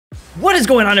What is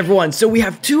going on, everyone? So we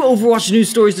have two Overwatch news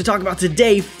stories to talk about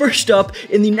today. First up,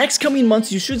 in the next coming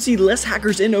months, you should see less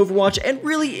hackers in Overwatch and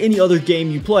really any other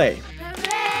game you play.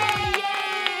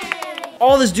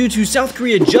 All this due to South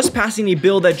Korea just passing a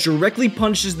bill that directly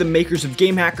punishes the makers of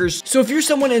game hackers. So if you're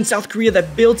someone in South Korea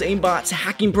that builds aimbots,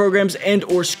 hacking programs, and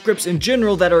or scripts in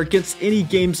general that are against any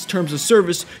game's terms of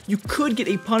service, you could get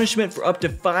a punishment for up to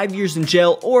 5 years in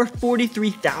jail or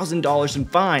 $43,000 in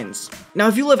fines. Now,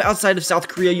 if you live outside of South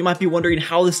Korea, you might be wondering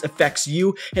how this affects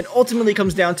you, and ultimately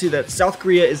comes down to that South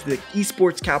Korea is the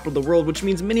esports capital of the world, which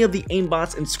means many of the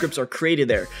aimbots and scripts are created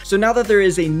there. So now that there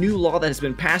is a new law that has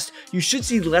been passed, you should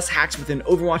see less hacks within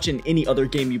Overwatch and any other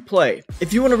game you play.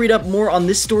 If you want to read up more on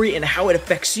this story and how it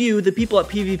affects you, the people at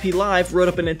PvP Live wrote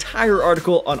up an entire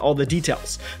article on all the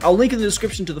details. I'll link in the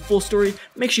description to the full story,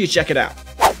 make sure you check it out.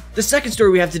 The second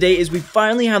story we have today is we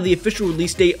finally have the official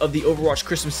release date of the Overwatch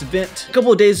Christmas event. A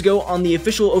couple of days ago on the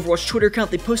official Overwatch Twitter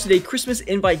account, they posted a Christmas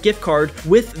invite gift card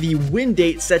with the win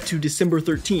date set to December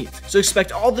 13th. So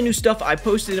expect all the new stuff I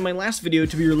posted in my last video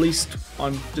to be released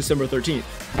on December 13th.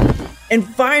 And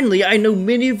finally, I know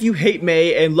many of you hate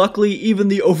May, and luckily even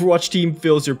the Overwatch team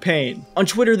feels your pain. On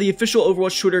Twitter, the official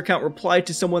Overwatch Twitter account replied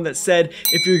to someone that said,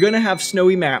 if you're gonna have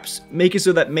snowy maps, make it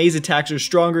so that May's attacks are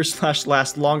stronger /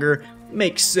 last longer.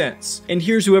 Makes sense. And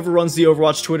here's whoever runs the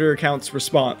Overwatch Twitter account's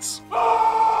response.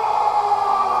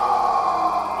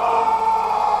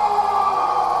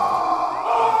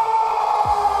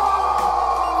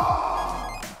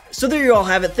 So there you all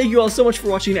have it. Thank you all so much for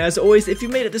watching. As always, if you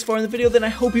made it this far in the video, then I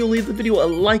hope you'll leave the video a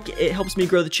like. It helps me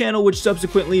grow the channel, which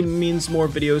subsequently means more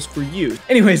videos for you.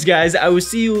 Anyways, guys, I will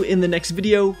see you in the next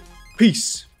video.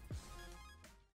 Peace.